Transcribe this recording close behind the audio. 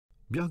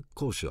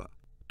Byakkosha.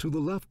 To the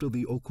left of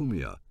the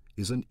Okumiya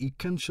is an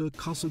Ikkensha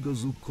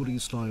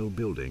Kasugazukuri-style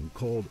building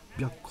called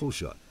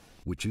Byakkosha,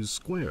 which is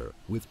square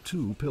with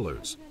 2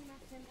 pillars.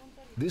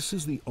 This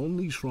is the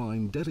only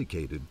shrine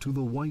dedicated to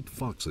the white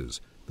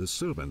foxes, the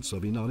servants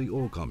of Inari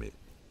Okami.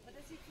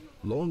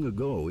 Long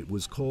ago it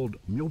was called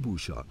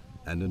Myobusha,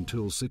 and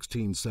until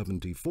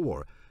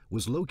 1674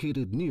 was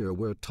located near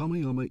where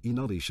Tamayama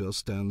Inarisha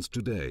stands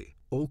today,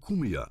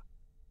 Okumiya,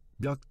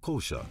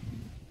 Byakkosha.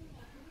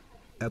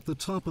 At the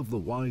top of the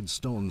wide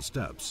stone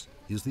steps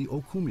is the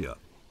Okumiya,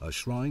 a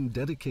shrine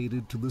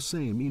dedicated to the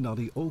same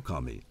Inari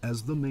Okami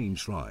as the main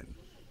shrine.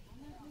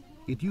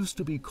 It used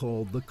to be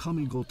called the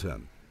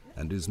Kamigoten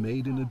and is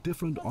made in a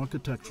different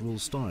architectural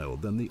style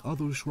than the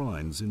other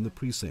shrines in the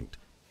precinct.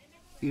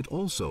 It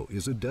also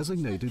is a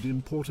designated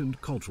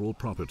important cultural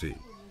property.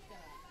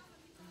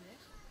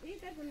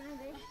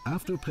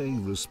 After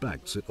paying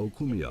respects at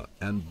Okumiya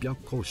and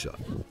Byakkosha,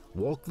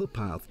 walk the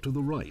path to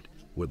the right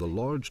where the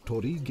large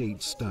torii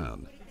gates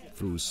stand,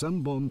 through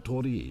Senbon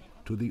Torii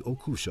to the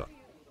Okusha.